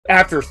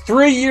After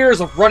 3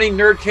 years of running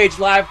NerdCage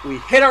Live, we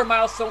hit our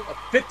milestone of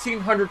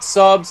 1,500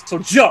 subs. So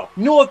Joe,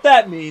 you know what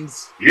that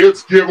means?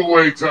 It's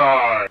giveaway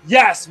time!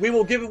 Yes, we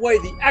will give away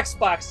the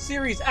Xbox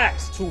Series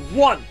X to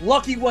one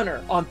lucky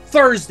winner on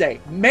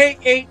Thursday, May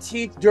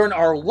 18th during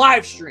our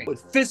live stream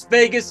with Fisk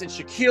Vegas and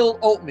Shaquille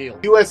Oatmeal.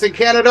 US and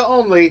Canada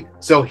only,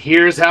 so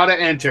here's how to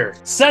enter.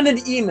 Send an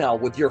email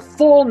with your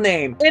full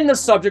name in the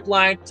subject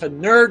line to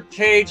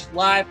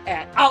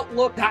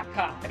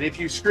NerdCageLIVE@Outlook.com. And if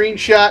you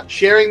screenshot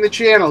sharing the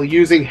channel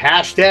using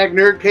hashtag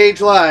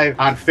NerdCageLive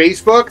on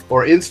Facebook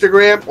or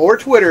Instagram or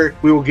Twitter,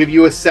 we will give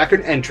you a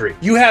second entry.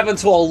 You have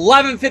until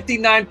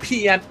 11:59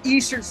 p.m.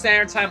 Eastern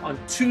Standard Time on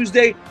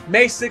Tuesday,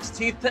 May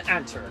 16th to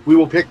enter. We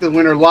will pick the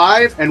winner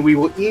live and we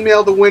will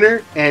email the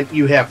winner, and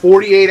you have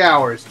 48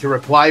 hours to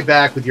reply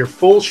back with your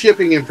full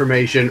shipping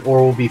information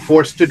or will be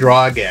forced to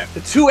draw again.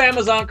 The 2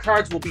 Amazon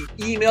cards will be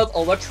emailed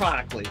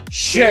electronically.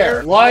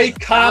 Share, like,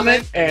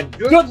 comment, and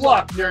good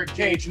luck,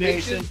 NerdCage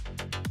Nation.